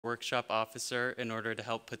workshop officer in order to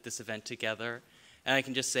help put this event together. And I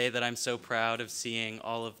can just say that I'm so proud of seeing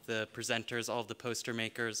all of the presenters, all of the poster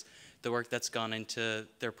makers, the work that's gone into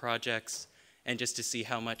their projects, and just to see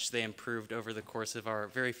how much they improved over the course of our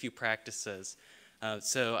very few practices.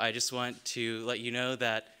 So I just want to let you know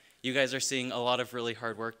that you guys are seeing a lot of really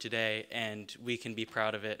hard work today, and we can be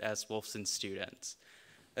proud of it as Wolfson students.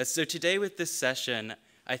 So today with this session,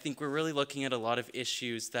 I think we're really looking at a lot of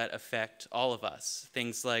issues that affect all of us.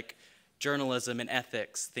 Things like journalism and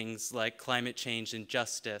ethics, things like climate change and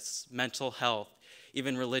justice, mental health,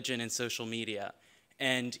 even religion and social media.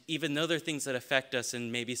 And even though they're things that affect us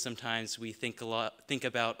and maybe sometimes we think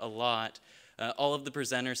about a lot, all of the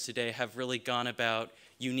presenters today have really gone about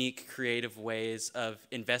unique, creative ways of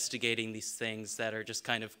investigating these things that are just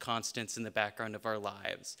kind of constants in the background of our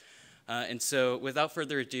lives. And so without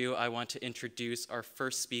further ado, I want to introduce our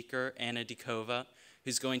first speaker, Anna Dikova,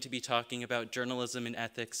 who's going to be talking about journalism and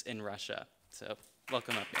ethics in Russia. So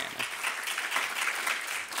welcome up, Anna.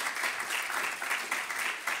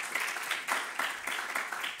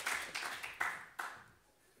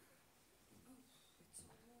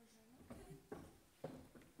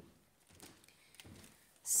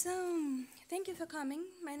 Thank you for coming.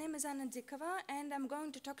 My name is Anna Dikova, and I'm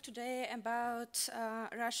going to talk today about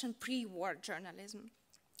Russian pre-war journalism.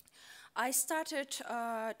 I started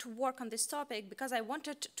to work on this topic because I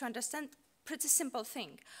wanted to understand a pretty simple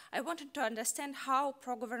thing. I wanted to understand how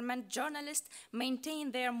pro-government journalists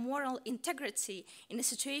maintain their moral integrity in a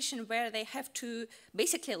situation where they have to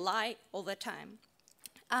basically lie all the time.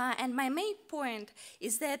 And my main point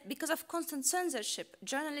is that because of constant censorship,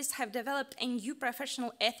 journalists have developed a new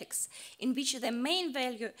professional ethics in which the main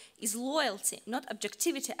value is loyalty, not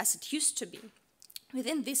objectivity as it used to be.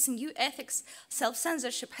 Within this new ethics,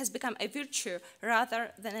 self-censorship has become a virtue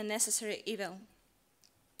rather than a necessary evil.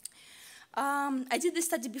 I did this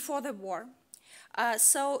study before the war,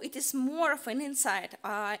 so it is more of an insight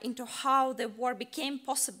into how the war became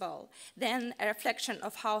possible than a reflection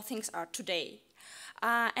of how things are today.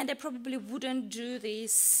 And I probably wouldn't do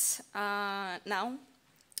this now.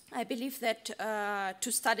 I believe that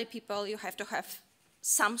to study people, you have to have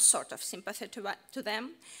some sort of sympathy to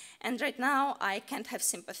them. And right now, I can't have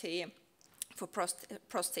sympathy for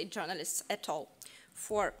pro-state journalists at all,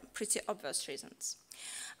 for pretty obvious reasons.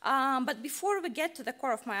 But before we get to the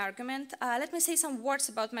core of my argument, let me say some words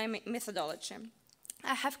about my methodology.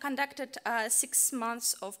 I have conducted 6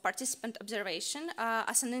 months of participant observation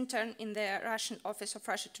as an intern in the Russian office of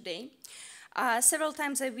Russia Today. Several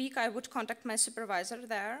times a week I would contact my supervisor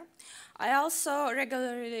there. I also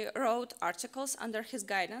regularly wrote articles under his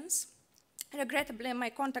guidance. Regrettably, my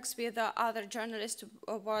contacts with other journalists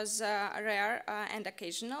was rare and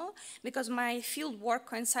occasional because my field work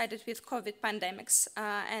coincided with COVID pandemics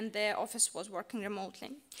and the office was working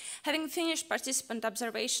remotely. Having finished participant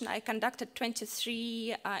observation, I conducted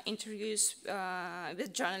 23 interviews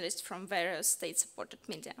with journalists from various state-supported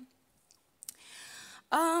media.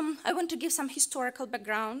 I want to give some historical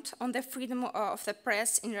background on the freedom of the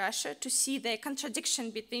press in Russia to see the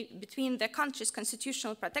contradiction between the country's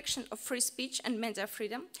constitutional protection of free speech and media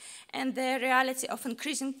freedom and the reality of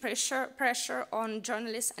increasing pressure on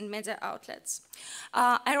journalists and media outlets.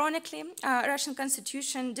 Ironically, Russian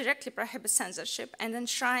constitution directly prohibits censorship and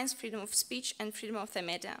enshrines freedom of speech and freedom of the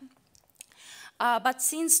media. But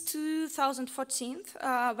since 2014,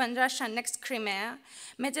 when Russia annexed Crimea,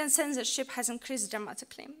 media censorship has increased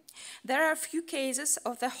dramatically. There are a few cases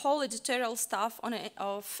of the whole editorial staff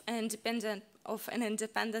of an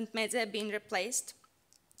independent media being replaced.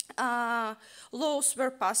 Laws were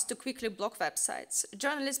passed to quickly block websites.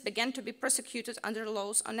 Journalists began to be prosecuted under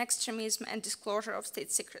laws on extremism and disclosure of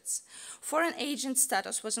state secrets. Foreign agent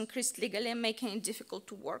status was increased legally, making it difficult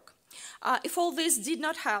to work. If all this did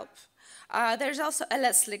not help, there's also a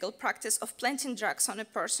less legal practice of planting drugs on a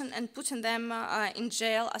person and putting them in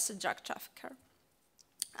jail as a drug trafficker.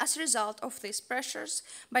 As a result of these pressures,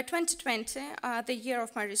 by 2020, the year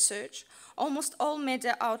of my research, almost all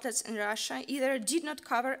media outlets in Russia either did not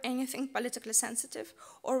cover anything politically sensitive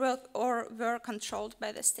or were controlled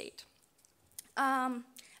by the state.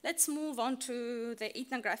 Let's move on to the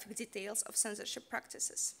ethnographic details of censorship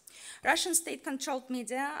practices. Russian state-controlled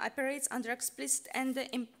media operates under explicit and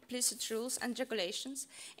implicit rules and regulations,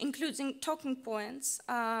 including talking points,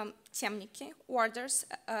 темники, orders,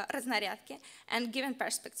 разнарядки, and given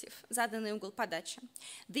perspective, заданный угол подачи.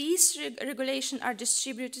 These regulations are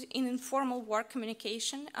distributed in informal work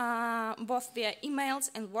communication, both via emails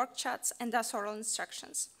and work chats, and as oral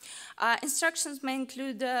instructions. Instructions may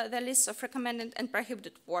include the list of recommended and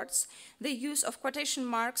prohibited words, the use of quotation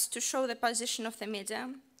marks to show the position of the media,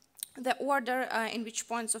 the order in which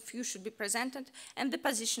points of view should be presented, and the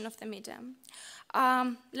position of the media.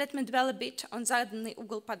 Let me dwell a bit on заданный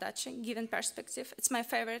угол подачи, given perspective. It's my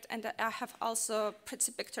favorite, and I have also a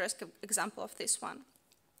pretty picturesque example of this one.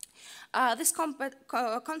 This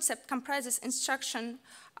concept comprises instruction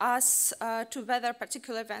as to whether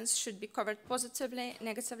particular events should be covered positively,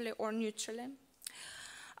 negatively, or neutrally.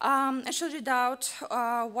 I shall read out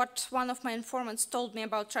what one of my informants told me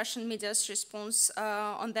about Russian media's response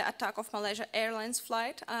on the attack of Malaysia Airlines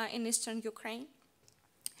flight in eastern Ukraine.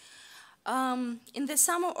 In the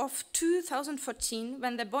summer of 2014,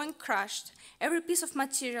 when the Boeing crashed, every piece of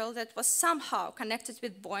material that was somehow connected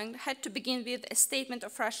with Boeing had to begin with a statement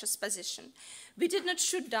of Russia's position. We did not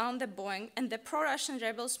shoot down the Boeing, and the pro-Russian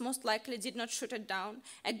rebels most likely did not shoot it down,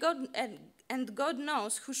 and God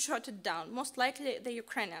knows who shot it down, most likely the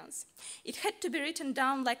Ukrainians. It had to be written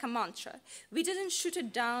down like a mantra. We didn't shoot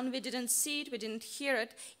it down, we didn't see it, we didn't hear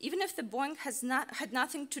it, even if the Boeing had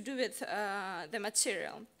nothing to do with the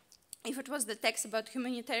material. If it was the text about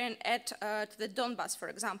humanitarian aid to the Donbass, for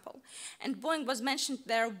example, and Boeing was mentioned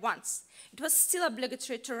there once, it was still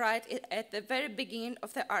obligatory to write it at the very beginning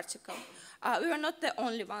of the article. We were not the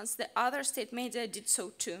only ones. The other state media did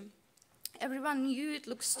so too. Everyone knew it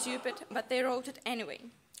looked stupid, but they wrote it anyway.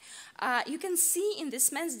 You can see in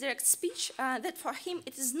this man's direct speech that for him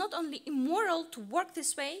it is not only immoral to work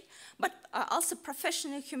this way, but also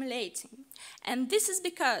professionally humiliating. And this is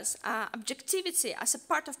because objectivity as a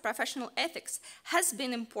part of professional ethics has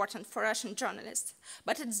been important for Russian journalists,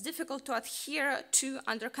 but it's difficult to adhere to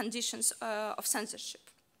under conditions of censorship.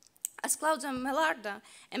 As Claudia Melarda,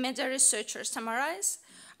 a media researcher, summarized,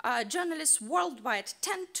 journalists worldwide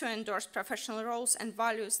tend to endorse professional roles and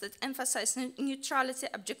values that emphasize neutrality,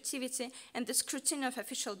 objectivity, and the scrutiny of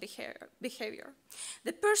official behavior.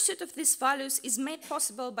 The pursuit of these values is made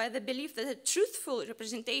possible by the belief that a truthful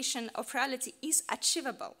representation of reality is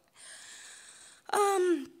achievable.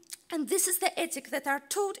 And this is the ethic that are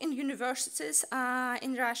taught in universities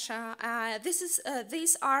in Russia.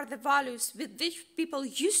 These are the values with which people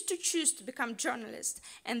used to choose to become journalists.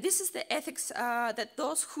 And this is the ethics that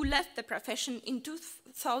those who left the profession in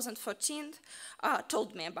 2014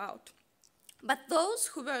 told me about. But those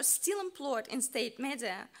who were still employed in state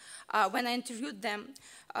media, when I interviewed them,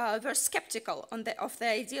 were skeptical of the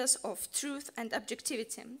ideas of truth and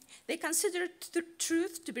objectivity. They considered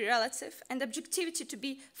truth to be relative and objectivity to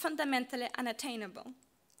be fundamentally unattainable.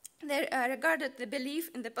 They regarded the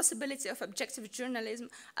belief in the possibility of objective journalism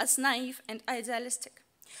as naive and idealistic.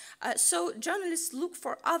 So journalists look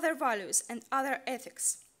for other values and other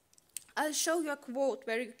ethics. I'll show you a quote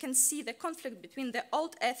where you can see the conflict between the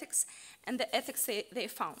old ethics and the ethics they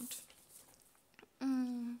found.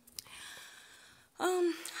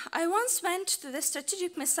 I once went to the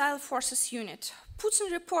Strategic Missile Forces unit.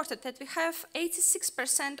 Putin reported that we have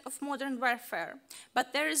 86% of modern warfare,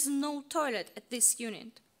 but there is no toilet at this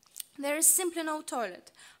unit. There is simply no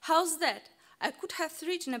toilet. How's that? I could have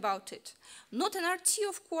written about it. Not an RT,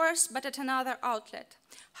 of course, but at another outlet.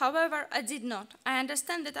 However, I did not. I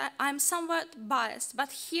understand that I'm somewhat biased,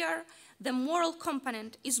 but here the moral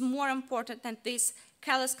component is more important than this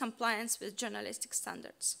callous compliance with journalistic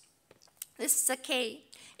standards. This is Akay,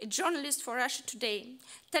 a journalist for Russia Today,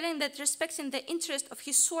 telling that respecting the interest of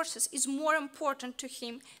his sources is more important to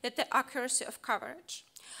him than the accuracy of coverage.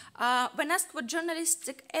 When asked what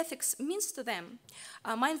journalistic ethics means to them,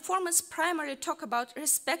 my informants primarily talk about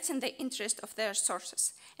respecting the interest of their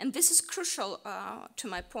sources, and this is crucial to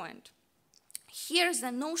my point. Here,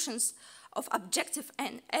 the notions of objective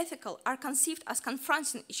and ethical are conceived as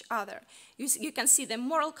confronting each other. You can see the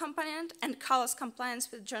moral component and callous compliance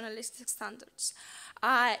with journalistic standards.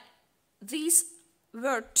 These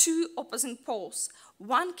were two opposing poles.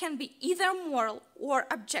 One can be either moral or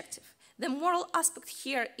objective. The moral aspect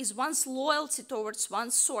here is one's loyalty towards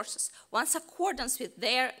one's sources, one's accordance with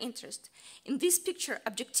their interest. In this picture,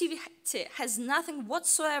 objectivity has nothing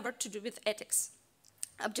whatsoever to do with ethics.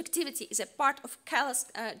 Objectivity is a part of callous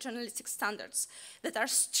journalistic standards that are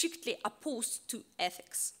strictly opposed to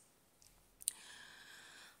ethics.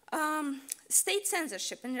 State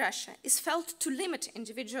censorship in Russia is felt to limit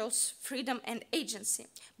individuals' freedom and agency,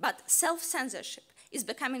 but self-censorship is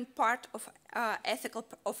becoming part of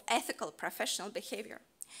ethical professional behavior.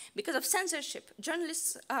 Because of censorship,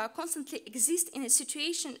 journalists constantly exist in a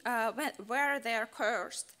situation where they are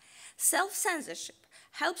coerced. Self-censorship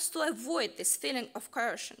helps to avoid this feeling of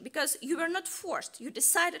coercion, because you were not forced, you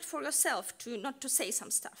decided for yourself not to say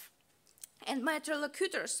some stuff. And my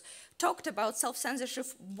interlocutors talked about self-censorship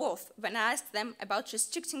both when I asked them about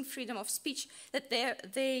restricting freedom of speech that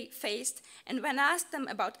they faced, and when I asked them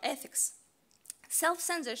about ethics.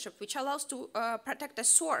 Self-censorship, which allows to protect a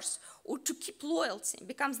source or to keep loyalty,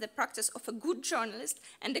 becomes the practice of a good journalist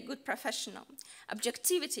and a good professional.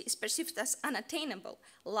 Objectivity is perceived as unattainable.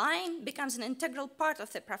 Lying becomes an integral part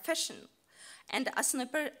of the profession, and as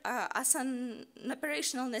an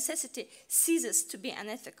operational necessity, ceases to be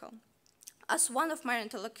unethical. As one of my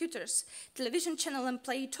interlocutors, television channel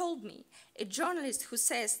employee told me, a journalist who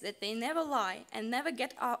says that they never lie and never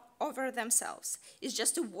get over themselves is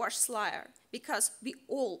just a worse liar, because we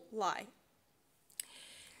all lie.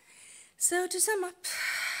 So to sum up,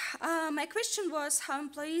 my question was how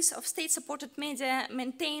employees of state-supported media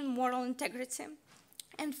maintain moral integrity,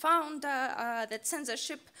 and found that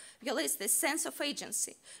censorship violates the sense of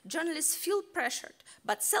agency. Journalists feel pressured,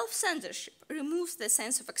 but self-censorship removes the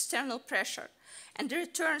sense of external pressure and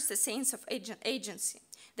returns the sense of agency.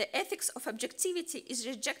 The ethics of objectivity is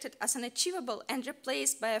rejected as unachievable and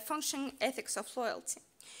replaced by a functioning ethics of loyalty.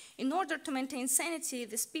 In order to maintain sanity,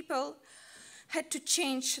 these people had to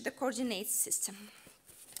change the coordinate system.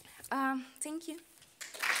 Thank you.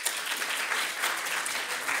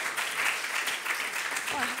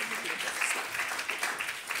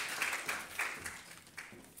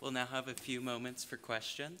 We'll now have a few moments for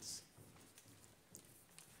questions.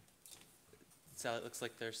 Sally, it looks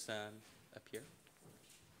like there's some up here.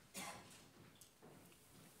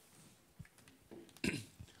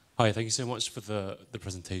 Hi, thank you so much for the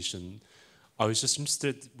presentation. I was just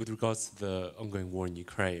interested with regards to the ongoing war in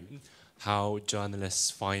Ukraine, how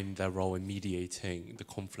journalists find their role in mediating the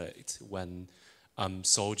conflict when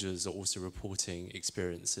soldiers are also reporting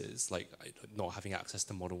experiences like not having access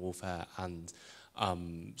to modern warfare and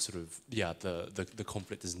the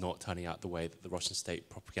conflict is not turning out the way that the Russian state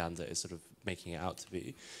propaganda is sort of making it out to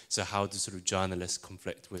be. So how do sort of journalists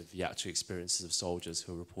conflict with the actual experiences of soldiers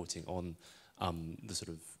who are reporting on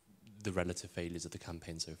the relative failures of the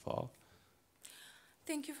campaign so far?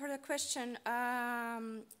 Thank you for the question.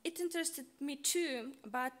 It interested me too,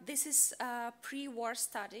 but this is a pre-war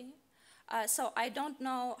study. So I don't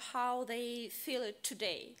know how they feel it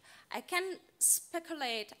today. I can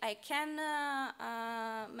speculate, I can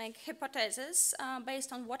make hypotheses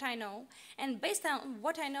based on what I know, and based on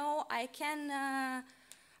what I know, I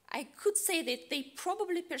could say that they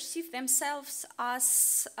probably perceive themselves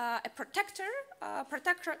as protectors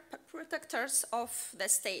of the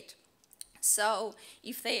state. So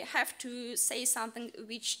if they have to say something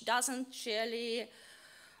which doesn't really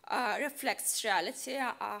reflects reality,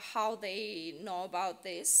 how they know about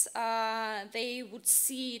this, they would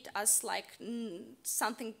see it as like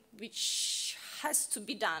something which has to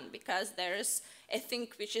be done because there is a thing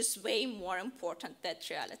which is way more important than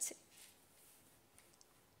reality.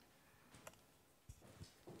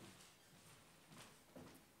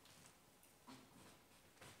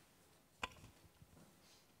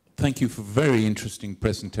 Thank you for a very interesting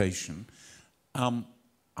presentation.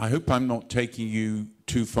 I hope I'm not taking you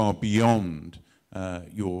too far beyond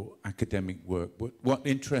your academic work. What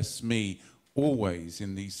interests me always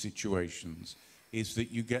in these situations is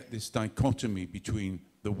that you get this dichotomy between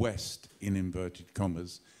the West, in inverted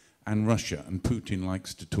commas, and Russia. And Putin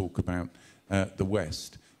likes to talk about the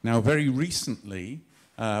West. Now, very recently,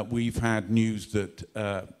 we've had news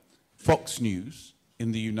that Fox News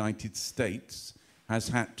in the United States has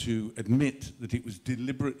had to admit that it was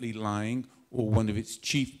deliberately lying, or one of its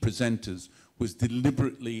chief presenters was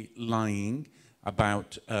deliberately lying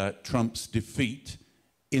about Trump's defeat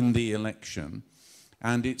in the election.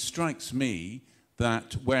 And it strikes me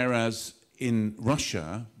that whereas in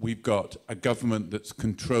Russia we've got a government that's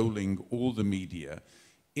controlling all the media,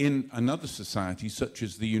 in another society such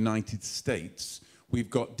as the United States, we've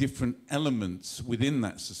got different elements within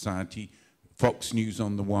that society, Fox News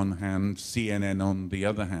on the one hand, CNN on the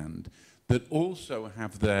other hand, that also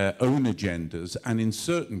have their own agendas, and in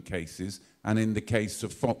certain cases, and in the case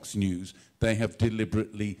of Fox News, they have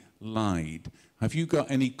deliberately lied. Have you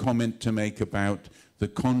got any comment to make about the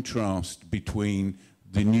contrast between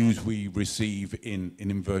the news we receive in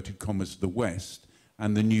inverted commas, the West,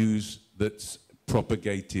 and the news that's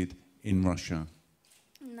propagated in Russia?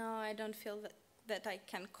 No, I don't feel that I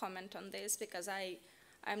can comment on this because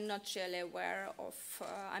I'm not really aware of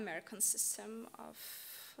American system of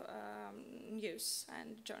news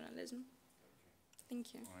and journalism.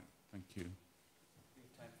 Thank you. All right, thank you. We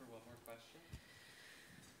have time for one more question.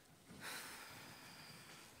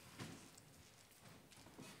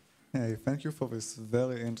 Hey, thank you for this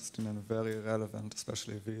very interesting and very relevant,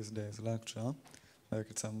 especially these days, lecture. Like,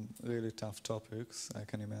 it's some really tough topics, I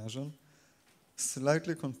can imagine.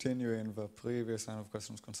 Slightly continuing the previous line of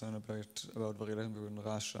questions concerned about the relation between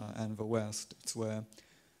Russia and the West, it's where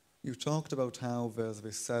you talked about how there's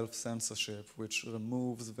this self-censorship which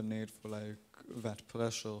removes the need for like that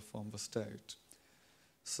pressure from the state.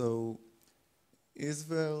 So is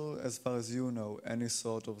there, as far as you know, any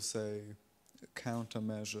sort of, say,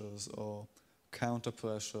 countermeasures or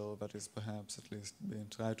counter-pressure that is perhaps at least being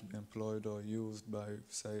tried to be employed or used by,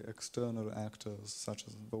 say, external actors such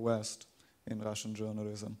as the West in Russian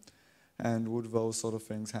journalism? And would those sort of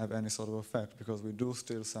things have any sort of effect? Because we do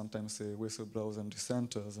still sometimes see whistleblowers and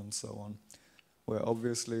dissenters and so on, where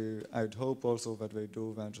obviously I'd hope also that they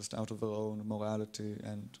do that just out of their own morality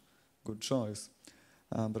and good choice.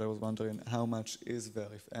 But I was wondering how much is there,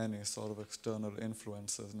 if any, sort of external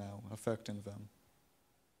influences now affecting them?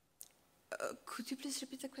 Could you please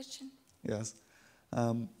repeat the question? Yes.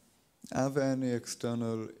 Are there any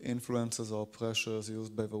external influences or pressures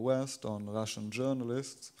used by the West on Russian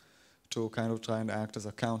journalists to kind of try and act as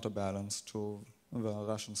a counterbalance to the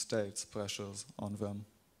Russian state's pressures on them?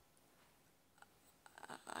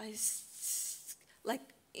 Like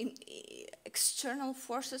in external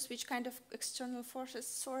forces, which kind of external forces?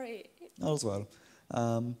 Sorry. As well.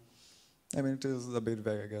 I mean, it is a bit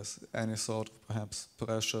vague, I guess. Any sort of perhaps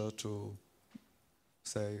pressure to,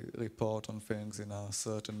 say, report on things in a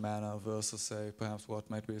certain manner versus, say, perhaps what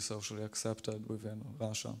might be socially accepted within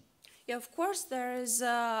Russia. Yeah, of course, there is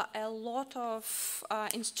a lot of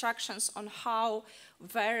instructions on how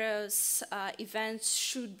various events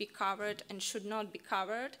should be covered and should not be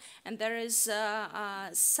covered, and there is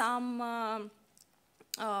some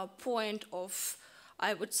point of,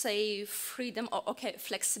 I would say, freedom or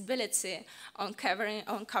flexibility on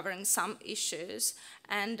covering some issues.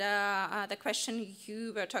 And the question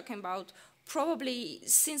you were talking about, probably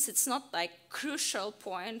since it's not like crucial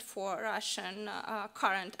point for Russian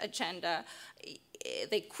current agenda,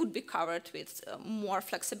 they could be covered with more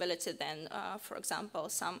flexibility than, for example,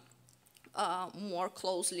 some more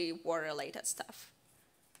closely war-related stuff.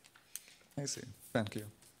 I see. Thank you.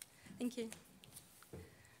 Thank you.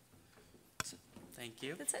 Thank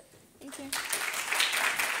you. That's it. Thank you.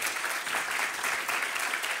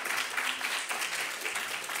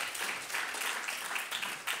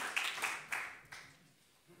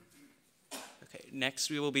 Okay,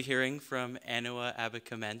 next we will be hearing from Anua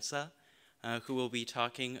Abikamensa, who will be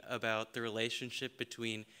talking about the relationship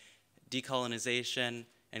between decolonization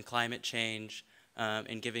and climate change,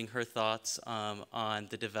 and giving her thoughts on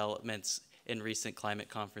the developments in recent climate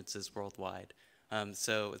conferences worldwide.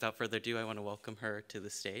 So without further ado, I want to welcome her to the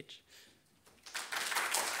stage.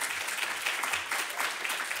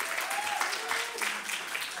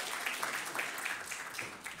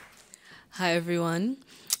 Hi, everyone.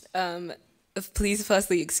 Please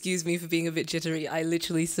firstly excuse me for being a bit jittery. I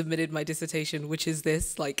literally submitted my dissertation, which is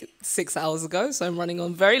this, like 6 hours ago, so I'm running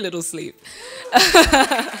on very little sleep.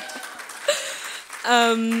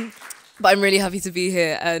 But I'm really happy to be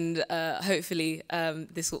here, and hopefully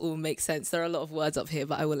this will all make sense. There are a lot of words up here,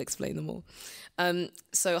 but I will explain them all.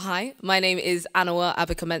 So hi, my name is Anua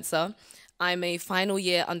Abikamensa. I'm a final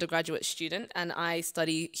year undergraduate student, and I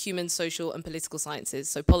study human, social, and political sciences,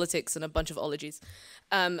 so politics and a bunch of ologies.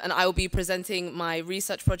 And I will be presenting my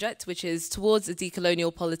research project, which is Towards a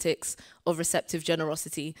Decolonial Politics of Receptive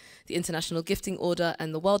Generosity, the International Gifting Order,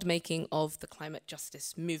 and the World Making of the Climate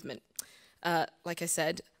Justice Movement. Like I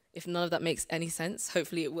said, if none of that makes any sense,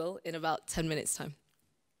 hopefully it will in about 10 minutes' time.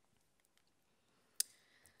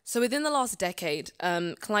 So within the last decade,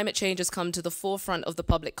 climate change has come to the forefront of the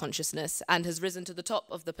public consciousness and has risen to the top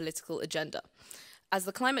of the political agenda. As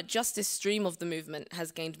the climate justice stream of the movement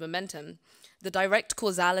has gained momentum, the direct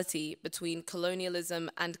causality between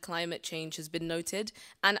colonialism and climate change has been noted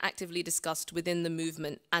and actively discussed within the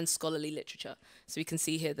movement and scholarly literature. So we can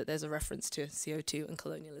see here that there's a reference to CO2 and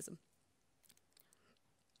colonialism.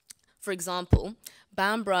 For example,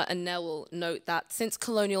 Bambra and Newell note that since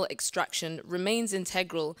colonial extraction remains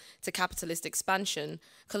integral to capitalist expansion,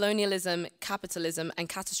 colonialism, capitalism, and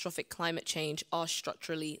catastrophic climate change are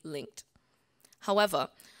structurally linked. However,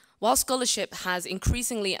 while scholarship has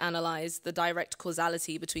increasingly analyzed the direct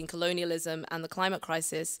causality between colonialism and the climate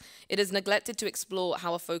crisis, it has neglected to explore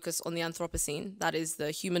how a focus on the Anthropocene, that is the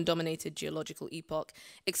human-dominated geological epoch,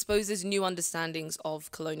 exposes new understandings of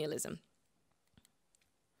colonialism.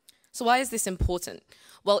 So why is this important?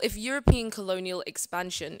 Well, if European colonial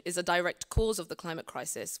expansion is a direct cause of the climate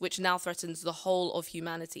crisis, which now threatens the whole of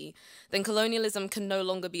humanity, then colonialism can no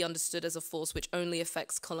longer be understood as a force which only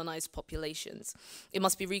affects colonized populations. It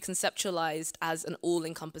must be reconceptualized as an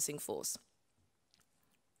all-encompassing force.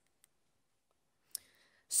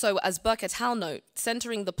 So, as Burke et al. Note,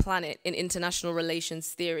 centering the planet in international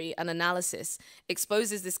relations theory and analysis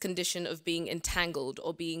exposes this condition of being entangled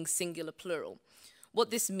or being singular plural. What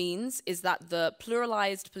this means is that the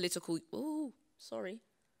pluralized political,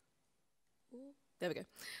 there we go.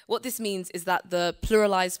 What this means is that the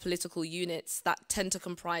pluralized political units that tend to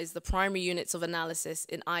comprise the primary units of analysis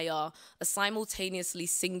in IR are simultaneously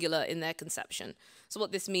singular in their conception. So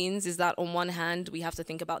what this means is that on one hand, we have to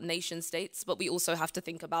think about nation states, but we also have to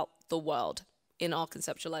think about the world in our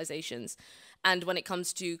conceptualizations. And when it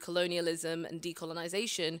comes to colonialism and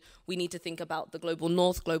decolonization, we need to think about the global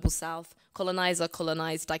north, global south, colonizer,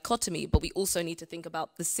 colonized dichotomy, but we also need to think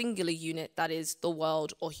about the singular unit that is the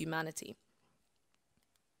world or humanity.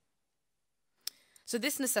 So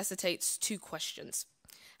this necessitates two questions.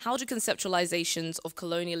 How do conceptualizations of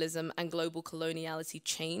colonialism and global coloniality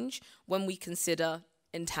change when we consider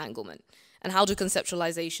entanglement? And how do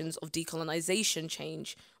conceptualizations of decolonization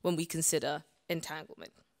change when we consider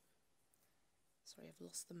entanglement? Sorry, I've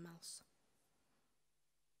lost the mouse.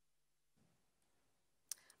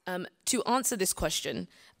 To answer this question,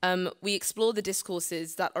 we explore the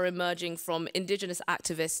discourses that are emerging from indigenous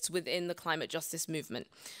activists within the climate justice movement.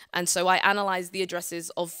 And so I analyzed the addresses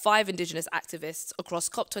of 5 indigenous activists across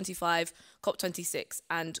COP25, COP26,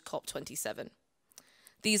 and COP27.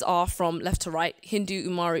 These are from left to right, Hindu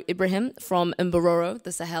Umaru Ibrahim from Mbororo,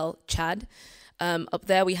 the Sahel, Chad. Up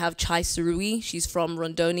there we have Chai Surui, she's from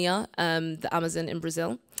Rondonia, the Amazon in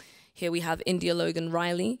Brazil. Here we have India Logan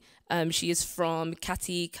Riley. She is from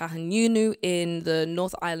Kati Kahanyunu in the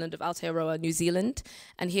North Island of Aotearoa, New Zealand.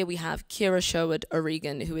 And here we have Kira Sherwood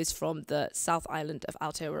O'Regan, who is from the South Island of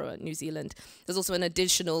Aotearoa, New Zealand. There's also an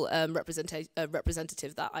additional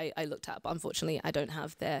representative that I looked at, but unfortunately I don't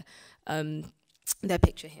have their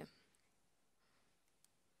picture here.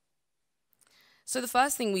 So the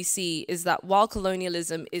first thing we see is that while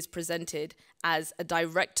colonialism is presented as a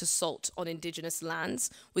direct assault on indigenous lands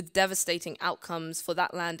with devastating outcomes for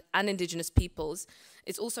that land and indigenous peoples,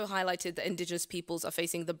 it's also highlighted that indigenous peoples are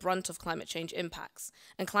facing the brunt of climate change impacts.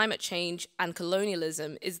 And climate change and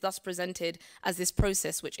colonialism is thus presented as this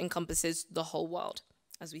process which encompasses the whole world,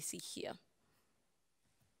 as we see here.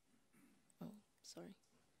 Oh, sorry.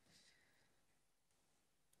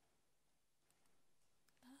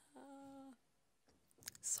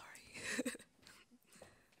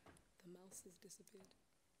 The mouse has disappeared.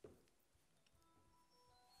 There we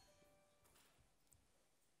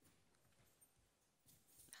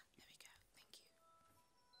go. Thank you.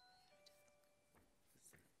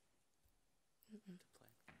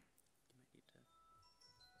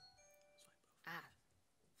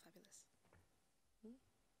 Fabulous.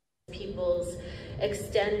 Peoples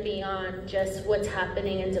extend beyond just what's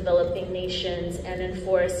happening in developing nations and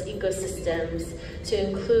enforce ecosystems to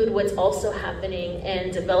include what's also happening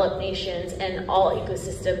in developed nations and all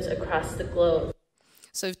ecosystems across the globe.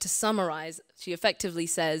 So to summarize, she effectively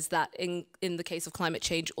says that in the case of climate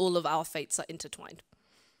change, all of our fates are intertwined.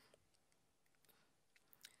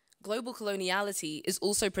 Global coloniality is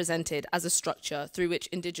also presented as a structure through which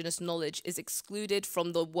indigenous knowledge is excluded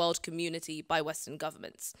from the world community by Western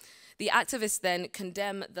governments. The activists then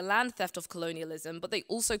condemn the land theft of colonialism, but they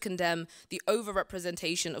also condemn the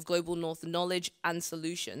overrepresentation of global north knowledge and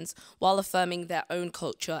solutions while affirming their own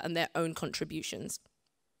culture and their own contributions.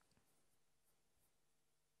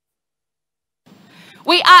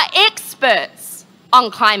 We are experts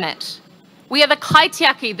on climate. We are the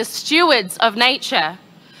kaitiaki, the stewards of nature.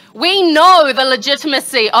 We know the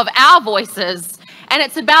legitimacy of our voices, and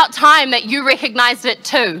it's about time that you recognized it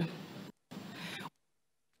too.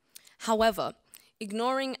 However,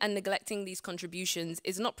 ignoring and neglecting these contributions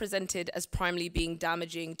is not presented as primarily being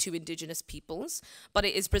damaging to indigenous peoples, but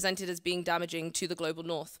it is presented as being damaging to the global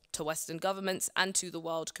north, to Western governments, and to the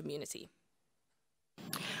world community.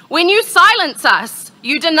 When you silence us,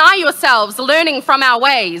 you deny yourselves learning from our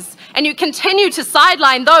ways, and you continue to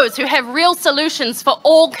sideline those who have real solutions for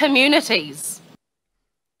all communities.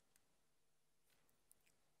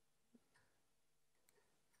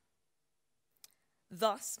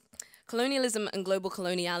 Thus, colonialism and global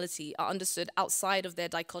coloniality are understood outside of their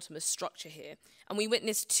dichotomous structure here, and we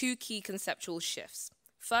witness 2 key conceptual shifts.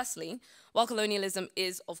 Firstly, while colonialism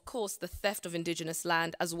is, of course, the theft of indigenous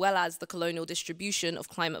land as well as the colonial distribution of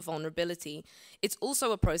climate vulnerability, it's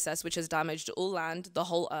also a process which has damaged all land, the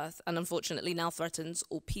whole earth, and unfortunately now threatens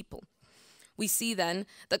all people. We see then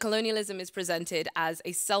that colonialism is presented as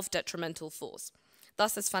a self-detrimental force.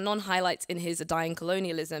 Thus, as Fanon highlights in his A Dying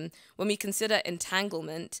Colonialism, when we consider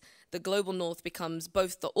entanglement, the global north becomes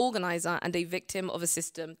both the organizer and a victim of a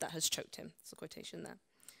system that has choked him. That's a quotation there.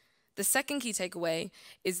 The second key takeaway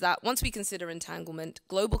is that once we consider entanglement,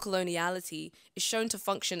 global coloniality is shown to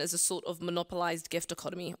function as a sort of monopolized gift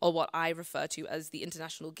economy, or what I refer to as the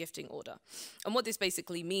international gifting order. And what this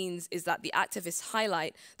basically means is that the activists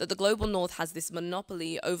highlight that the global north has this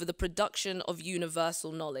monopoly over the production of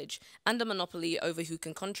universal knowledge and a monopoly over who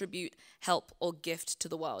can contribute, help, or gift to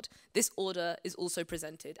the world. This order is also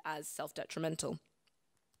presented as self-detrimental.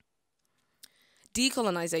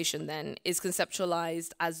 Decolonization, then, is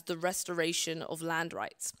conceptualized as the restoration of land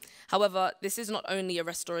rights. However, this is not only a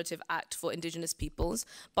restorative act for indigenous peoples,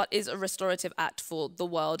 but is a restorative act for the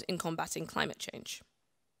world in combating climate change.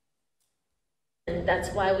 And that's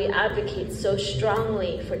why we advocate so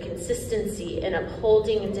strongly for consistency in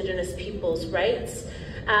upholding indigenous peoples' rights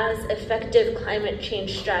as effective climate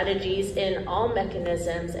change strategies in all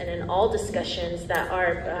mechanisms and in all discussions that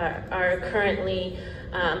are currently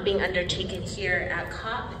being undertaken here at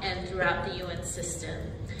COP and throughout the UN system.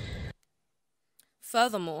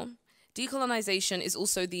 Furthermore, decolonization is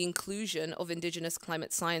also the inclusion of indigenous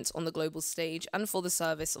climate science on the global stage and for the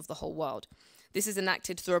service of the whole world. This is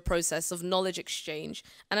enacted through a process of knowledge exchange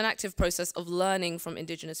and an active process of learning from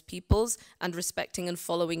indigenous peoples and respecting and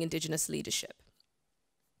following indigenous leadership.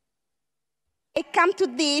 I come to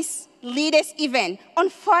this leaders event on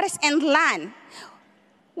forest and land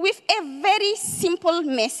with a very simple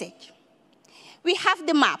message. We have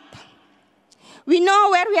the map. We know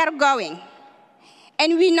where we are going,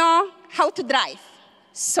 and we know how to drive.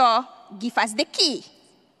 So give us the key.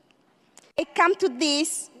 I come to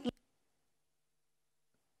this.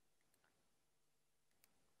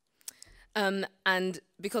 And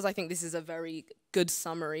because I think this is a very good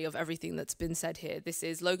summary of everything that's been said here, this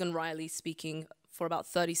is Logan Riley speaking for about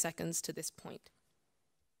 30 seconds to this point.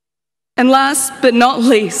 And last but not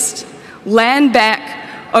least, land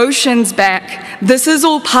back, oceans back. This is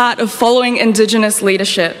all part of following Indigenous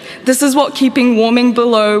leadership. This is what keeping warming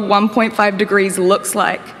below 1.5 degrees looks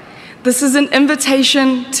like. This is an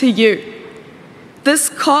invitation to you. This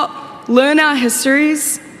COP, learn our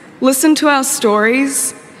histories, listen to our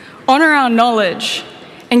stories, honor our knowledge,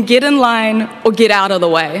 and get in line or get out of the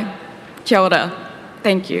way. Kia ora.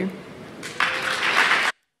 Thank you.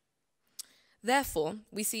 Therefore,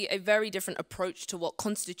 we see a very different approach to what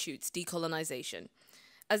constitutes decolonization.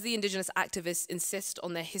 As the indigenous activists insist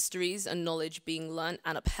on their histories and knowledge being learned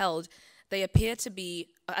and upheld, they appear to be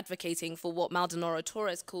advocating for what Maldonado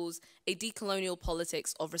Torres calls a decolonial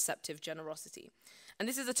politics of receptive generosity. And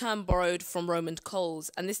this is a term borrowed from Roman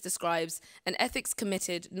Coles, and this describes an ethics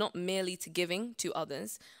committed not merely to giving to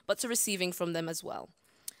others, but to receiving from them as well.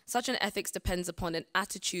 Such an ethics depends upon an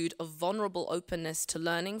attitude of vulnerable openness to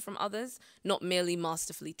learning from others, not merely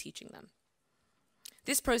masterfully teaching them.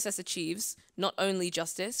 This process achieves not only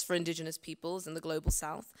justice for indigenous peoples in the global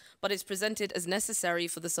south, but is presented as necessary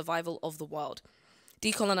for the survival of the world.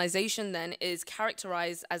 Decolonization, then, is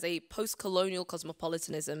characterized as a post-colonial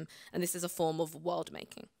cosmopolitanism, and this is a form of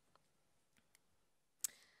world-making.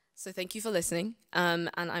 So thank you for listening, and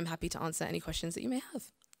I'm happy to answer any questions that you may have.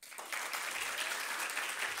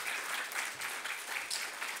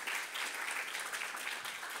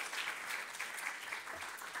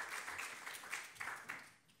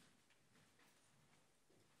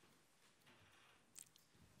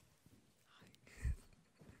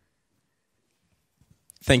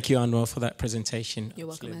 Thank you, Anwar, for that presentation. You're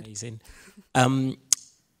welcome, Ed. Amazing.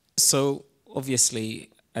 So obviously,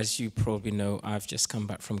 as you probably know, I've just come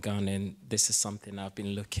back from Ghana, and this is something I've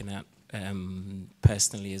been looking at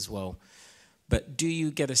personally as well. But do you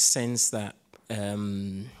get a sense that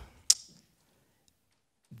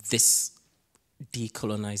this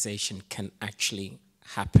decolonization can actually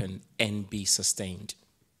happen and be sustained?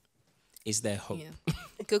 Is there hope? Yeah.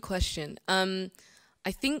 Good question. I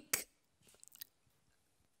think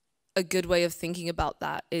a good way of thinking about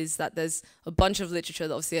that is that there's a bunch of literature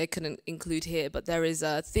that obviously I couldn't include here, but there is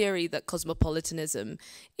a theory that cosmopolitanism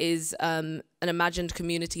is an imagined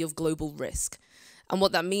community of global risk. And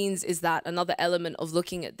what that means is that another element of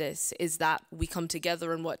looking at this is that we come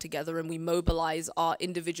together and work together and we mobilize our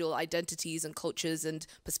individual identities and cultures and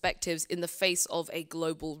perspectives in the face of a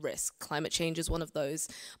global risk. Climate change is one of those,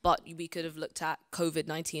 but we could have looked at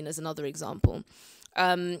COVID-19 as another example.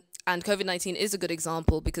 And COVID-19 is a good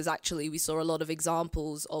example because actually we saw a lot of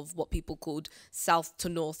examples of what people called south to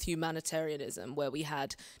north humanitarianism, where we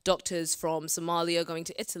had doctors from Somalia going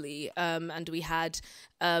to Italy, and we had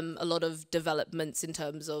a lot of developments in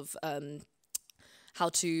terms of how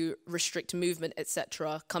to restrict movement,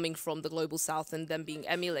 etc., coming from the global south and then being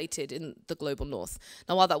emulated in the global north.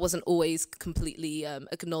 Now, while that wasn't always completely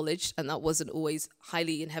acknowledged and that wasn't always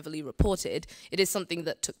highly and heavily reported, it is something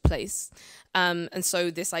that took place. And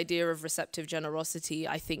so this idea of receptive generosity,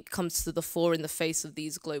 I think, comes to the fore in the face of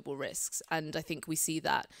these global risks. And I think we see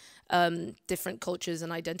that different cultures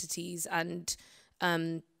and identities and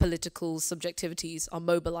political subjectivities are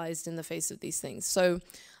mobilized in the face of these things. So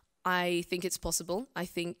I think it's possible. I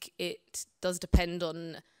think it does depend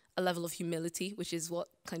on a level of humility, which is what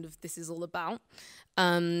kind of this is all about.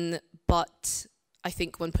 But I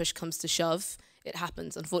think when push comes to shove, it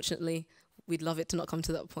happens. Unfortunately, we'd love it to not come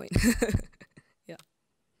to that point. Yeah.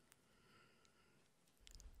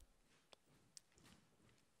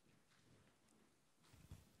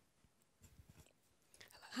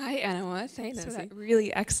 Hi, Anoa. Thanks for that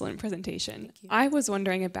really excellent presentation. I was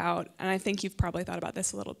wondering about, and I think you've probably thought about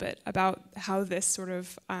this a little bit, about how this sort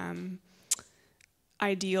of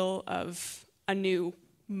ideal of a new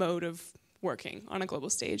mode of working on a global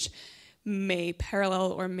stage may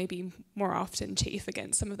parallel or maybe more often chafe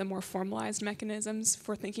against some of the more formalized mechanisms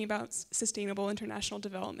for thinking about sustainable international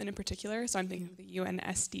development in particular. So I'm thinking of the UN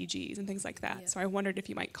SDGs and things like that. Yeah. So I wondered if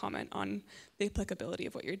you might comment on the applicability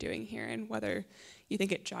of what you're doing here and whether you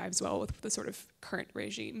think it jives well with the sort of current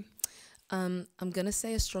regime. I'm going to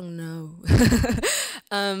say a strong no.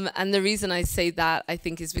 And the reason I say that, I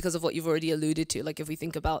think, is because of what you've already alluded to. Like, if we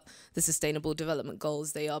think about the Sustainable Development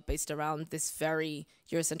Goals, they are based around this very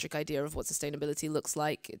Eurocentric idea of what sustainability looks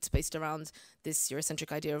like. It's based around this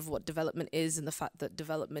Eurocentric idea of what development is and the fact that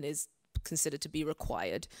development is considered to be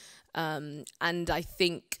required. And I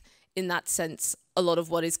think, in that sense, a lot of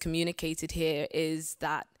what is communicated here is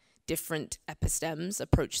that different epistemes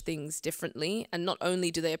approach things differently, and not only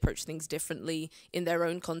do they approach things differently in their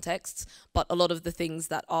own contexts, but a lot of the things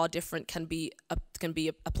that are different can be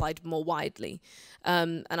applied more widely.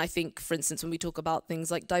 And I think, for instance, when we talk about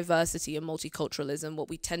things like diversity and multiculturalism, what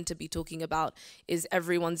we tend to be talking about is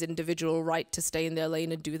everyone's individual right to stay in their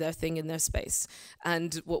lane and do their thing in their space.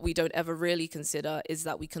 And what we don't ever really consider is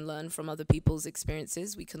that we can learn from other people's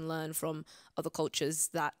experiences. We can learn from other cultures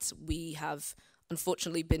that we have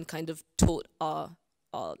unfortunately been kind of taught are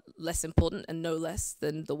less important and no less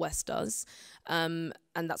than the West does. And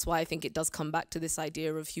that's why I think it does come back to this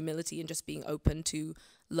idea of humility and just being open to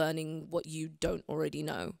learning what you don't already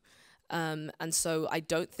know. And so I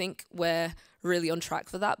don't think we're really on track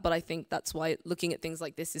for that, but I think that's why looking at things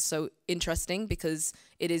like this is so interesting, because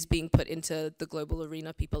it is being put into the global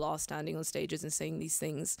arena. People are standing on stages and saying these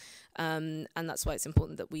things. And that's why it's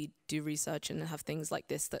important that we do research and have things like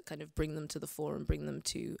this that kind of bring them to the fore and bring them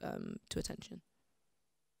to attention.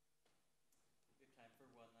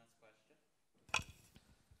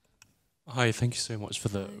 Hi, thank you so much for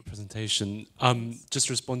the presentation. Just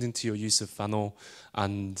responding to your use of Fanon,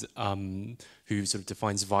 and who sort of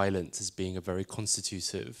defines violence as being a very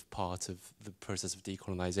constitutive part of the process of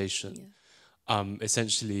decolonization. Yeah.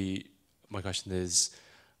 Essentially, my question is,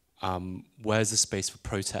 where's the space for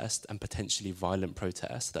protest and potentially violent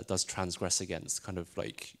protest that does transgress against kind of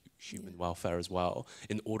like human welfare as well,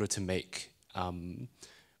 in order to make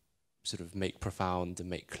sort of make profound and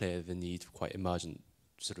make clear the need for quite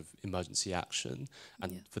sort of emergency action,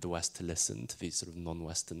 and for the West to listen to these sort of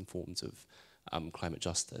non-Western forms of climate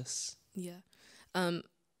justice? Yeah.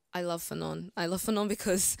 I love Fanon. I love Fanon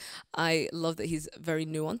because I love that he's very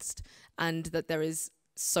nuanced and that there is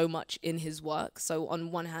so much in his work. So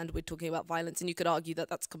on one hand, we're talking about violence, and you could argue that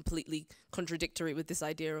that's completely contradictory with this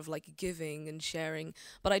idea of like giving and sharing.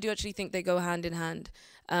 But I do actually think they go hand in hand.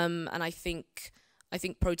 And I think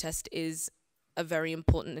protest is a very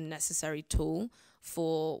important and necessary tool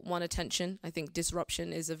for one, attention. I think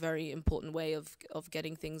disruption is a very important way of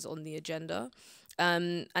getting things on the agenda.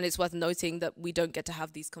 And it's worth noting that we don't get to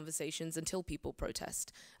have these conversations until people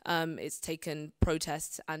protest. It's taken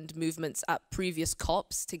protests and movements at previous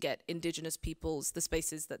COPs to get indigenous peoples the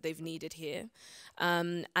spaces that they've needed here.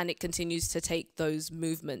 And it continues to take those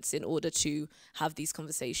movements in order to have these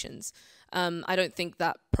conversations. I don't think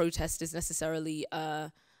that protest is necessarily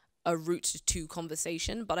a route to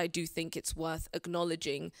conversation, but I do think it's worth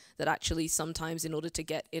acknowledging that actually sometimes in order to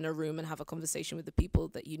get in a room and have a conversation with the people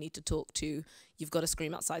that you need to talk to, you've got to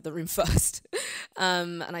scream outside the room first.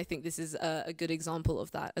 And I think this is a good example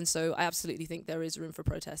of that. And so I absolutely think there is room for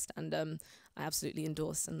protest, and I absolutely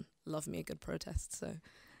endorse and love me a good protest. So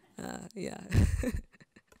yeah.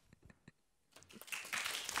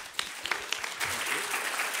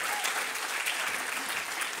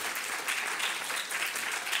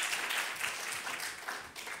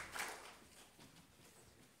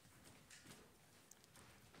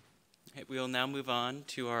 we will now move on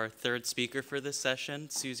to our third speaker for this session,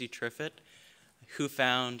 Susie Triffitt, who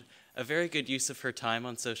found a very good use of her time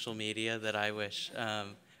on social media that I wish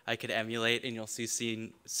I could emulate, and you'll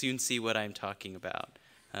soon see what I'm talking about.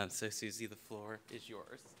 So Susie, the floor is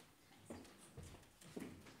yours.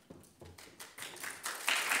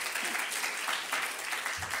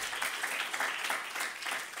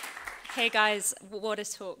 Hey guys, what a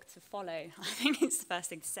talk to follow, I think it's the first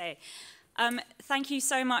thing to say. Thank you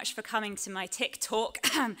so much for coming to my TikTok.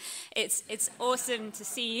 It's awesome to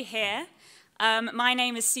see you here. My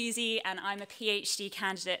name is Susie and I'm a PhD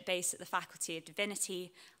candidate based at the Faculty of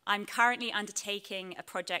Divinity. I'm currently undertaking a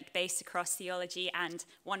project based across theology and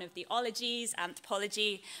one of the ologies,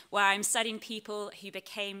 anthropology, where I'm studying people who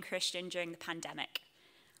became Christian during the pandemic.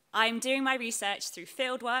 I'm doing my research through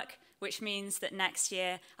fieldwork, which means that next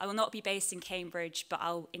year I will not be based in Cambridge, but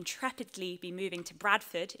I'll intrepidly be moving to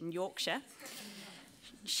Bradford in Yorkshire.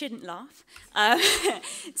 Shouldn't laugh.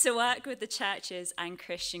 To work with the churches and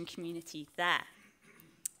Christian community there.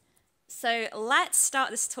 So let's start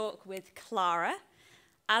this talk with Clara.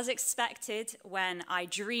 As expected, when I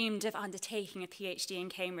dreamed of undertaking a PhD in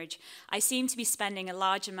Cambridge, I seemed to be spending a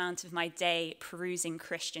large amount of my day perusing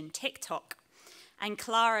Christian TikTok. And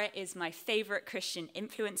Clara is my favorite Christian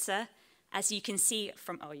influencer. As you can see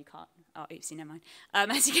from, oh, you can't. Oh, oopsie, never mind.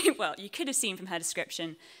 Well, you could have seen from her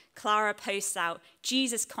description, Clara posts out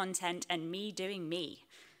Jesus content and me doing me.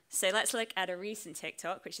 So let's look at a recent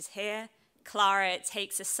TikTok, which is here. Clara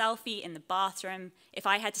takes a selfie in the bathroom. If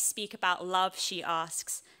I had to speak about love, she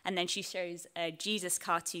asks, and then she shows a Jesus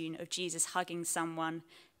cartoon of Jesus hugging someone.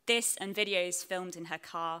 This and videos filmed in her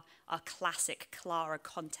car are classic Clara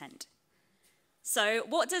content. So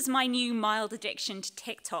what does my new mild addiction to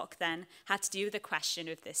TikTok then have to do with the question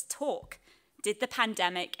of this talk? Did the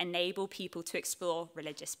pandemic enable people to explore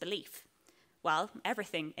religious belief? Well,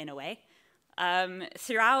 everything in a way.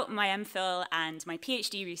 Throughout my MPhil and my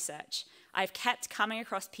PhD research, I've kept coming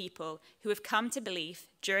across people who have come to belief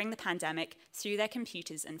during the pandemic through their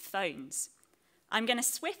computers and phones. I'm going to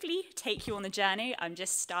swiftly take you on the journey. I'm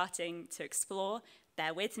just starting to explore.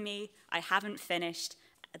 Bear with me. I haven't finished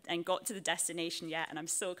and got to the destination yet, and I'm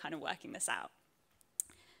still kind of working this out.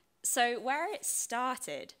 So where it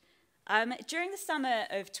started, during the summer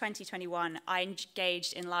of 2021, I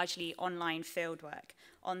engaged in largely online fieldwork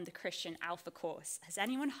on the Christian Alpha course. Has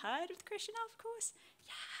anyone heard of the Christian Alpha course?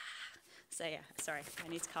 Yeah. So yeah, sorry, I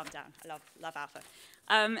need to calm down. I love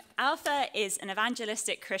Alpha. Alpha is an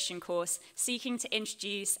evangelistic Christian course seeking to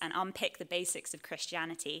introduce and unpick the basics of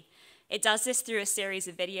Christianity. It does this through a series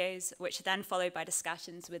of videos, which are then followed by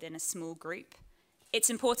discussions within a small group. It's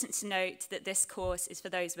important to note that this course is for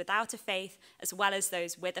those without a faith, as well as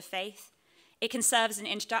those with a faith. It can serve as an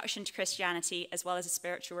introduction to Christianity, as well as a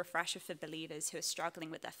spiritual refresher for believers who are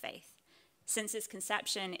struggling with their faith. Since its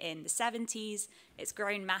conception in the 70s, it's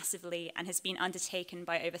grown massively and has been undertaken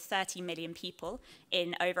by over 30 million people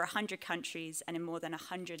in over 100 countries and in more than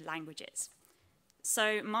 100 languages.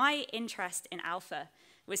 So my interest in Alpha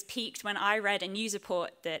was piqued when I read a news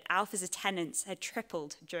report that Alpha's attendance had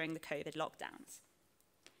tripled during the COVID lockdowns.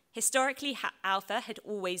 Historically, Alpha had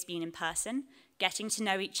always been in person, getting to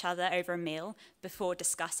know each other over a meal before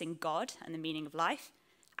discussing God and the meaning of life.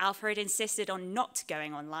 Alpha had insisted on not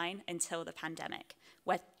going online until the pandemic,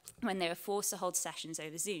 when they were forced to hold sessions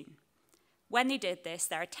over Zoom. When they did this,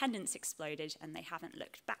 their attendance exploded and they haven't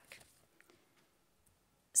looked back.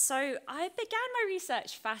 So I began my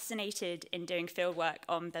research fascinated in doing fieldwork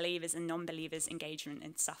on believers and non-believers' engagement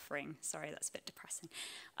in suffering. Sorry, that's a bit depressing.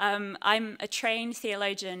 I'm a trained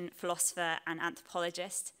theologian, philosopher, and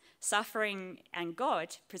anthropologist. Suffering and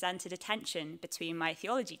God presented a tension between my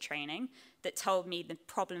theology training that told me the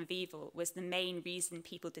problem of evil was the main reason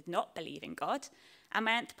people did not believe in God, and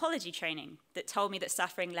my anthropology training that told me that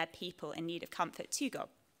suffering led people in need of comfort to God.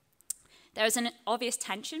 There was an obvious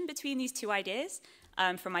tension between these two ideas,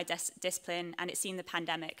 from my discipline, and it seemed the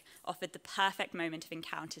pandemic offered the perfect moment of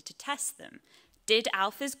encounter to test them. Did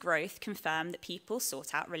Alpha's growth confirm that people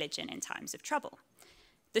sought out religion in times of trouble?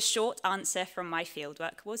 The short answer from my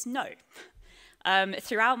fieldwork was no.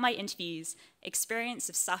 Throughout my interviews, experience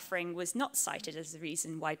of suffering was not cited as the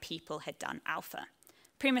reason why people had done Alpha.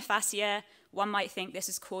 Prima facie, one might think this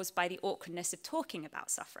was caused by the awkwardness of talking about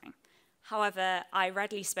suffering. However, I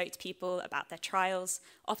readily spoke to people about their trials,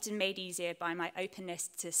 often made easier by my openness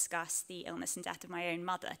to discuss the illness and death of my own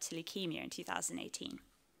mother to leukemia in 2018.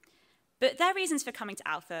 But their reasons for coming to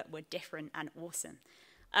Alpha were different and awesome.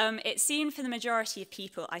 It seemed for the majority of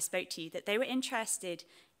people I spoke to that they were interested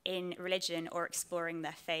in religion or exploring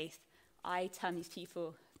their faith. I term these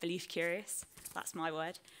people belief curious, that's my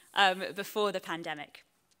word, before the pandemic.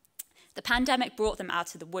 The pandemic brought them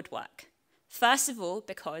out of the woodwork. First of all,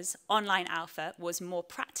 because online alpha was more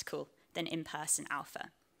practical than in-person alpha.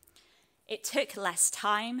 It took less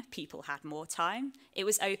time, people had more time. It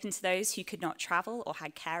was open to those who could not travel or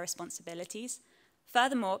had care responsibilities.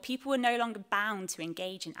 Furthermore, people were no longer bound to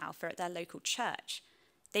engage in alpha at their local church.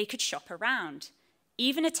 They could shop around,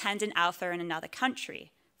 even attend an alpha in another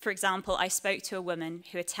country. For example, I spoke to a woman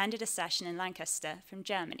who attended a session in Lancaster from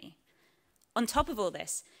Germany. On top of all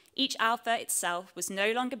this, each alpha itself was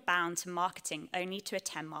no longer bound to marketing only to a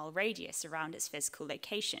 10-mile radius around its physical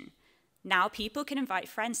location. Now people can invite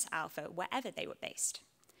friends to alpha wherever they were based.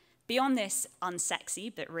 Beyond this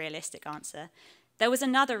unsexy but realistic answer, there was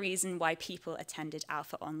another reason why people attended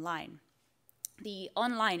alpha online. The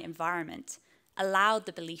online environment allowed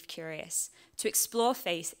the belief curious to explore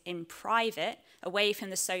faith in private, away from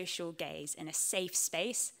the social gaze, in a safe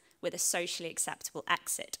space with a socially acceptable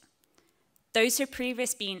exit. Those who had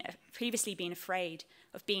previously been afraid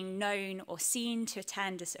of being known or seen to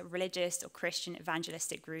attend a religious or Christian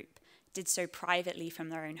evangelistic group did so privately from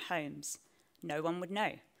their own homes. No one would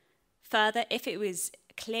know. Further, if it was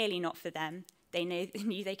clearly not for them, they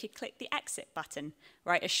knew they could click the exit button,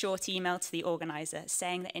 write a short email to the organizer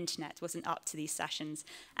saying the internet wasn't up to these sessions,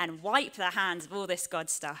 and wipe their hands of all this God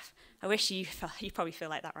stuff. I wish you probably feel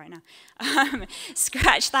like that right now.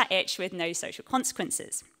 Scratch that itch with no social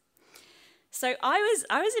consequences. So I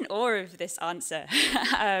was in awe of this answer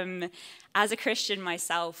as a Christian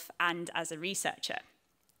myself and as a researcher.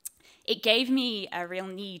 It gave me a real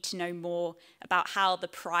need to know more about how the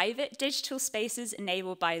private digital spaces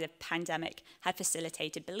enabled by the pandemic had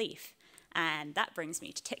facilitated belief. And that brings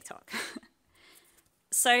me to TikTok.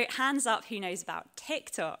 So hands up, who knows about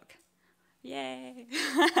TikTok? Yay.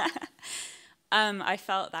 I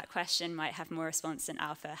felt that question might have more response than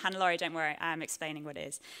alpha. Hannah-Laurie, don't worry, I'm explaining what it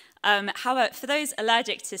is. However, for those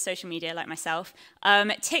allergic to social media like myself,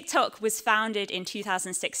 TikTok was founded in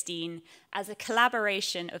 2016 as a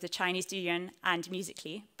collaboration of the Chinese Douyin and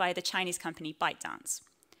Musical.ly by the Chinese company ByteDance.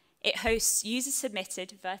 It hosts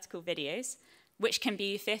user-submitted vertical videos, which can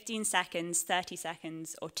be 15 seconds, 30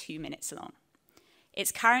 seconds, or 2 minutes long.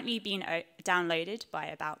 It's currently been downloaded by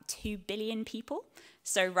about 2 billion people,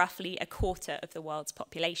 so roughly a quarter of the world's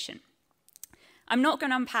population. I'm not going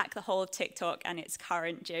to unpack the whole of TikTok and its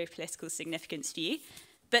current geopolitical significance for you,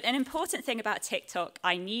 but an important thing about TikTok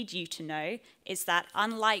I need you to know is that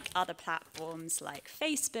unlike other platforms like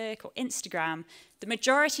Facebook or Instagram, the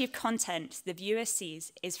majority of content the viewer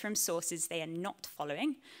sees is from sources they are not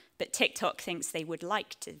following, but TikTok thinks they would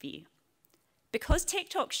like to view. Because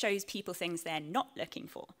TikTok shows people things they're not looking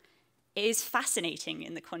for, it is fascinating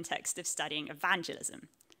in the context of studying evangelism.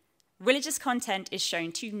 Religious content is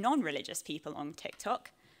shown to non-religious people on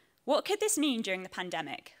TikTok. What could this mean during the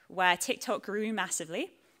pandemic, where TikTok grew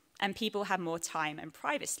massively and people had more time and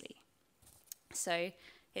privacy? So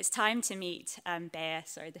it's time to meet Bear.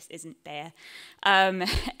 Sorry, this isn't Bear.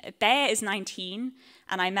 Bear is 19,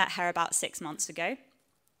 and I met her about 6 months ago.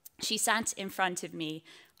 She sat in front of me,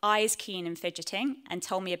 eyes keen and fidgeting, and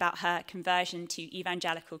told me about her conversion to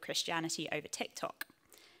evangelical Christianity over TikTok.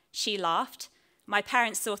 She laughed. My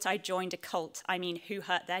parents thought I joined a cult. I mean, who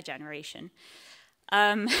hurt their generation?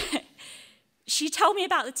 She told me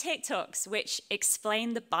about the TikToks, which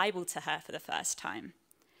explained the Bible to her for the first time.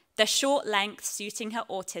 Their short length suiting her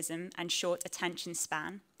autism and short attention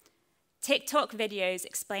span. TikTok videos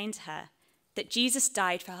explained to her that Jesus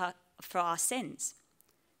died for our sins.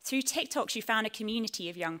 Through TikTok, she found a community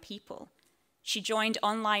of young people. She joined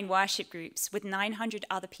online worship groups with 900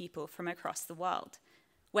 other people from across the world,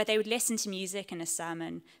 where they would listen to music and a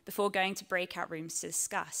sermon before going to breakout rooms to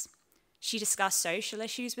discuss. She discussed social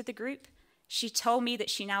issues with the group. She told me that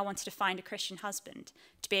she now wanted to find a Christian husband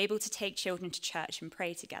to be able to take children to church and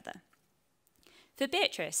pray together. For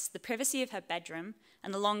Beatrice, the privacy of her bedroom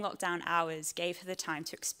and the long lockdown hours gave her the time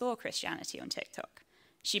to explore Christianity on TikTok.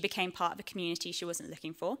 She became part of a community she wasn't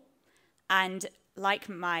looking for. And like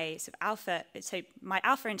my alpha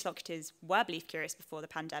interlocutors were belief curious before the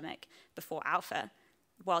pandemic, before alpha,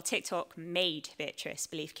 while TikTok made Beatrice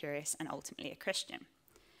belief curious and ultimately a Christian.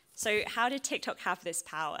 So how did TikTok have this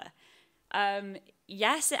power?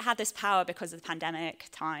 Yes, it had this power because of the pandemic,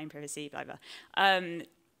 time, privacy, blah, blah.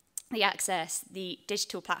 The access, the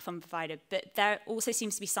digital platform provided, but there also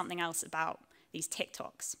seems to be something else about these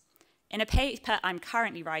TikToks. In a paper I'm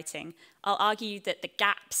currently writing, I'll argue that the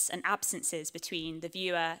gaps and absences between the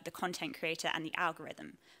viewer, the content creator, and the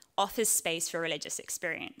algorithm offers space for religious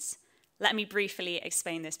experience. Let me briefly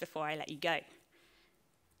explain this before I let you go.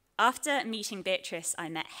 After meeting Beatrice, I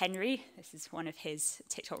met Henry. This is one of his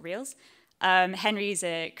TikTok reels. Henry is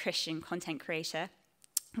a Christian content creator.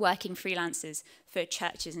 working freelancers for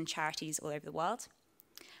churches and charities all over the world.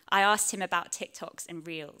 I asked him about TikToks and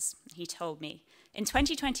Reels. He told me, in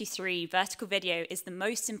 2023, vertical video is the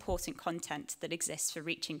most important content that exists for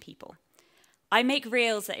reaching people. I make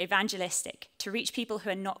Reels that are evangelistic to reach people who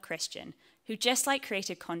are not Christian, who just like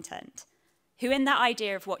created content, who in that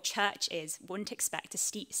idea of what church is wouldn't expect to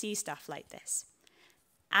see stuff like this.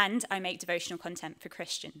 And I make devotional content for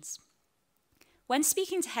Christians. When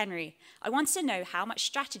speaking to Henry, I wanted to know how much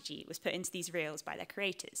strategy was put into these Reels by their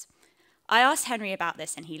creators. I asked Henry about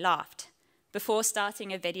this and he laughed. Before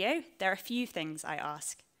starting a video, there are a few things I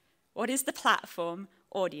ask. What is the platform,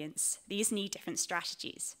 audience? These need different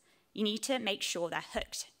strategies. You need to make sure they're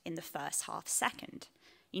hooked in the first half second.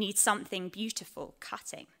 You need something beautiful,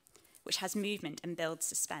 cutting, which has movement and builds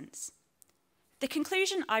suspense. The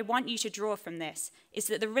conclusion I want you to draw from this is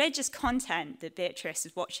that the religious content that Beatrice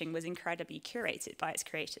is watching was incredibly curated by its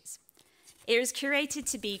creators. It was curated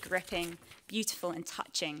to be gripping, beautiful, and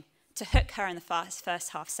touching, to hook her in the first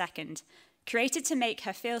half second, created to make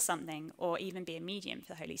her feel something or even be a medium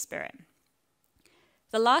for the Holy Spirit.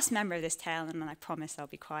 The last member of this tale, and then I promise I'll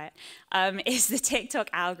be quiet, is the TikTok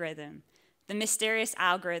algorithm, the mysterious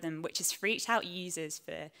algorithm which has freaked out users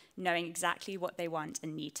for knowing exactly what they want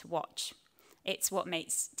and need to watch. It's what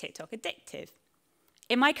makes TikTok addictive.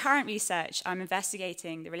 In my current research, I'm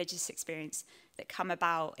investigating the religious experience that come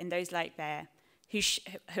about in those like Bear, who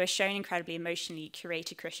are shown incredibly emotionally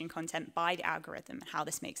curated Christian content by the algorithm and how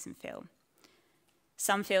this makes them feel.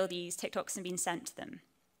 Some feel these TikToks have been sent to them.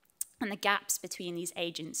 And the gaps between these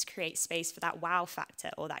agents create space for that wow factor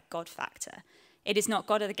or that God factor. It is not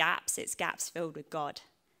God of the gaps, it's gaps filled with God.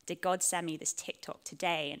 Did God send me this TikTok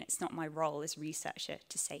today? And it's not my role as researcher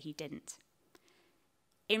to say he didn't.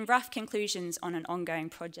 In rough conclusions on an ongoing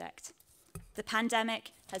project, the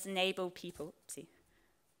pandemic has enabled people to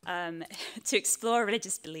explore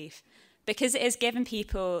religious belief because it has given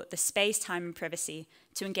people the space, time, and privacy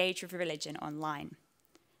to engage with religion online.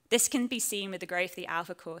 This can be seen with the growth of the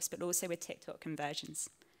Alpha course, but also with TikTok conversions.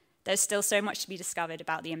 There's still so much to be discovered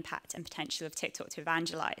about the impact and potential of TikTok to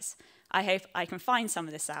evangelize. I hope I can find some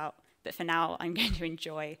of this out, but for now, I'm going to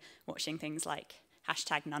enjoy watching things like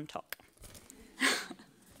 #NoneTalk.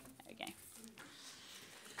 Okay.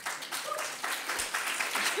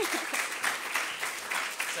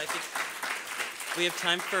 So I think we have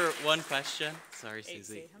time for one question. Sorry,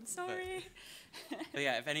 Susie. I'm sorry. But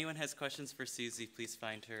yeah, if anyone has questions for Susie, please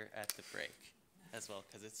find her at the break as well,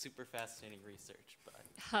 because it's super fascinating research. But.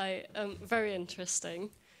 Hi, very interesting.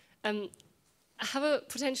 I have a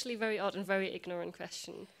potentially very odd and very ignorant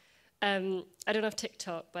question. I don't have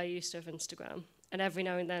TikTok, but I used to have Instagram. And every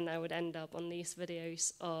now and then I would end up on these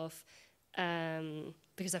videos of,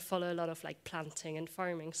 because I follow a lot of like planting and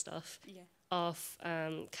farming stuff, of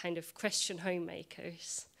kind of Christian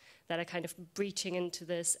homemakers that are kind of breaching into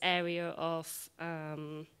this area of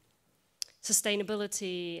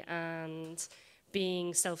sustainability and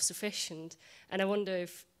being self-sufficient. And I wonder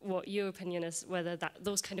if what your opinion is, whether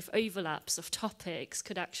those kind of overlaps of topics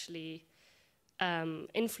could actually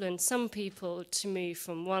influence some people to move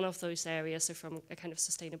from one of those areas, so from a kind of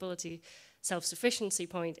sustainability, self-sufficiency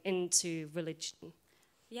point into religion.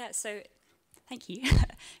 Yeah, so thank you.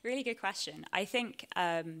 Really good question. I think,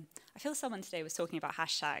 I feel someone today was talking about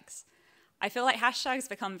hashtags. I feel like hashtags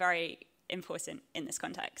become very important in this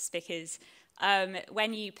context because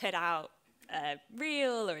when you put out a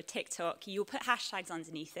reel or a TikTok, you'll put hashtags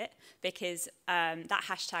underneath it because that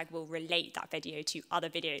hashtag will relate that video to other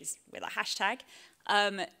videos with a hashtag.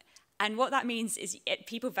 And what that means is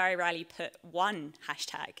people very rarely put one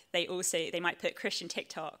hashtag. They might put Christian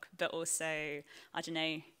TikTok, but also, I don't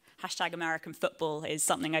know, hashtag American football is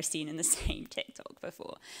something I've seen in the same TikTok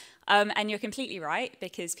before. And you're completely right,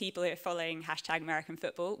 because people who are following hashtag American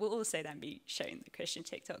football will also then be shown the Christian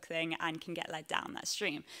TikTok thing and can get led down that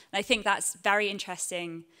stream. And I think that's very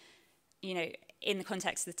interesting, you know, in the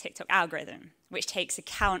context of the TikTok algorithm, which takes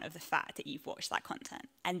account of the fact that you've watched that content,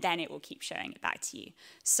 and then it will keep showing it back to you.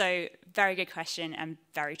 So very good question and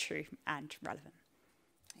very true and relevant.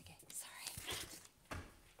 Okay, sorry.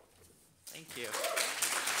 Thank you.